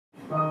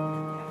It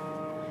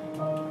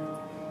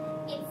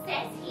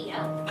says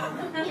here,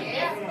 in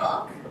this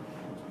book,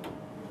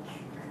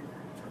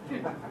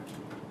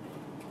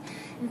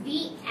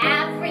 the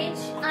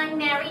average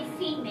unmarried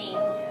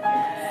female,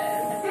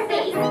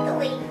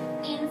 basically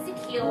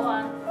insecure,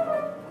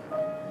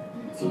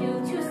 due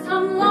to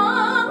some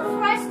long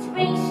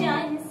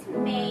frustrations,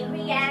 may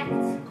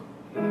react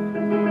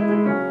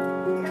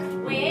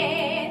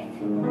with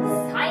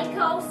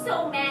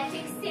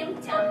psychosomatic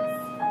symptoms,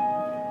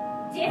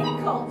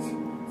 difficult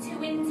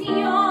to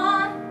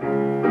endure,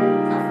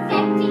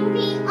 affecting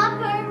the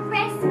upper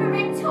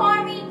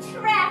respiratory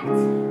tract.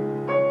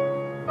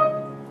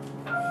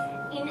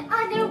 In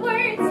other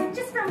words,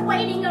 just from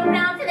waiting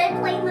around for that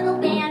plain little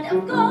band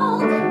of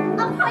gold,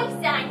 a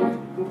Python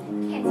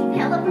can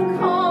develop a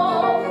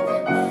cold.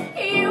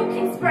 You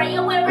can spray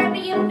her wherever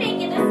you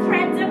think in the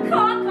strands of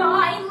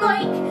cockeye.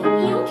 Like,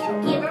 you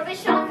can give her a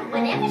shot for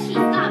whatever she's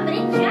got, but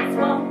it just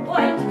won't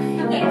work.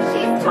 If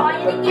she's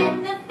tired of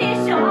getting the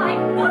fish eye,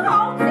 the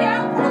hogs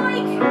out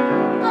like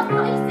a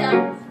Python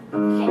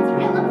can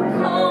develop a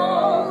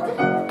cold.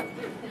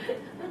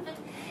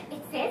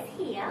 It says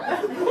here,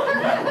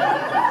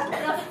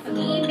 the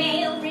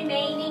female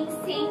remaining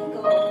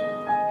single,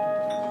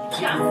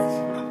 just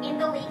in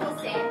the legal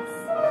sense,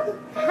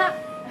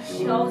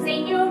 shows a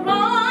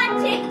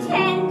neurotic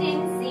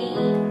tendency.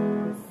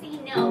 See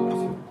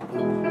note.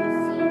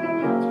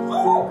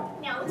 Oh,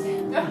 note.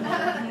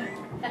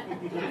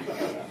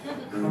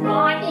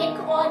 Chronic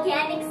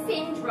organic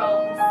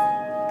syndromes,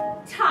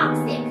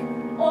 toxic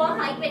or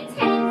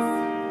hypertense,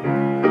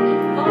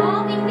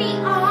 involving the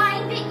eye,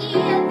 the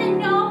ear, the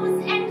nose,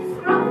 and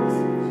throat.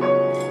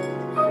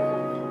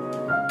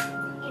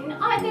 In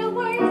other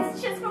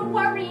words, just from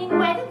worrying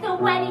whether the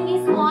wedding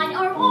is on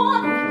or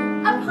off,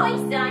 a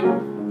Python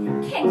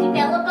can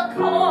develop a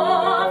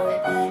cough.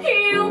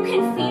 You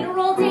can feed her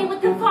all day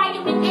with the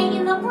vitamin A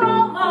and the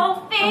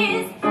bromo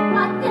fizz,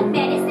 but the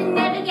medicine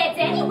never gets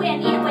anywhere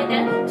near where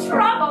the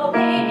trouble is.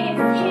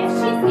 If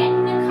she's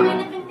getting a kind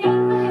of a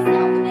name for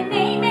herself and the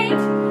name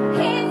ain't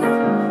his, a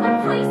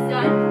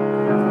Python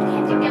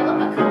can develop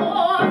a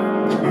cough.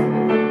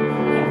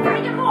 And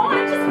furthermore,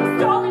 just from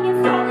stalling and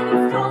stalling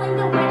and stalling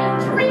the wedding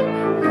trip,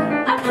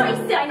 a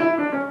Python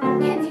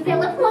can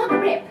develop lung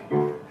grip.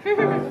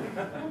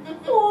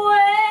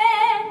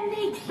 When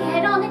they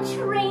get on the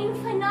train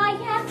for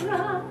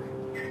Niagara,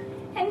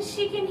 and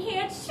she can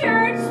hear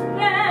church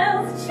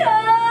bells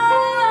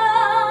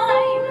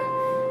chime,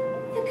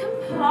 the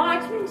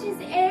compartment is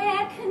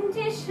air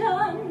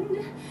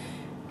conditioned,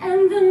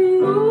 and the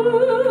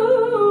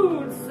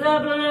mood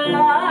sublime.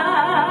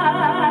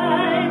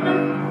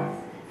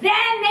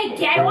 Then they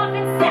get off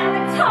at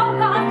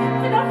Saratoga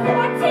for the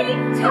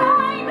 14th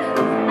time.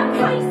 A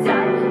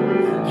Python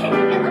can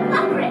develop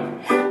lung grip,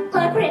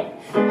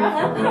 a